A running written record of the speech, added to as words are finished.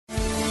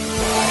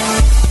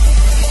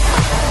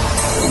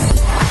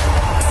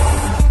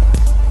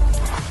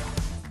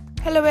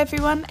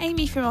everyone,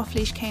 Amy from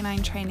Off-Leash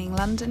Canine Training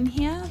London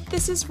here.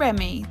 This is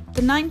Remi,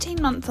 the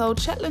 19-month-old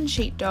Shetland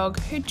Sheepdog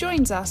who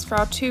joins us for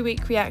our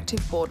 2-week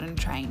Reactive Board and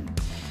Train.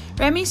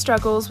 Remi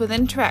struggles with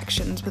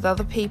interactions with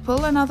other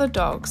people and other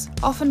dogs,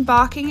 often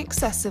barking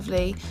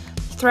excessively,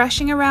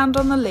 thrashing around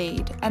on the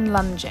lead and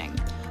lunging.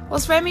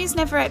 Whilst Remi's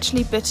never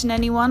actually bitten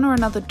anyone or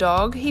another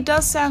dog, he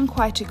does sound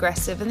quite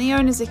aggressive and the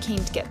owners are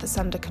keen to get this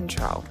under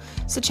control.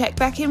 So check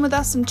back in with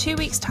us in 2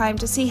 weeks' time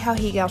to see how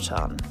he got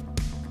on.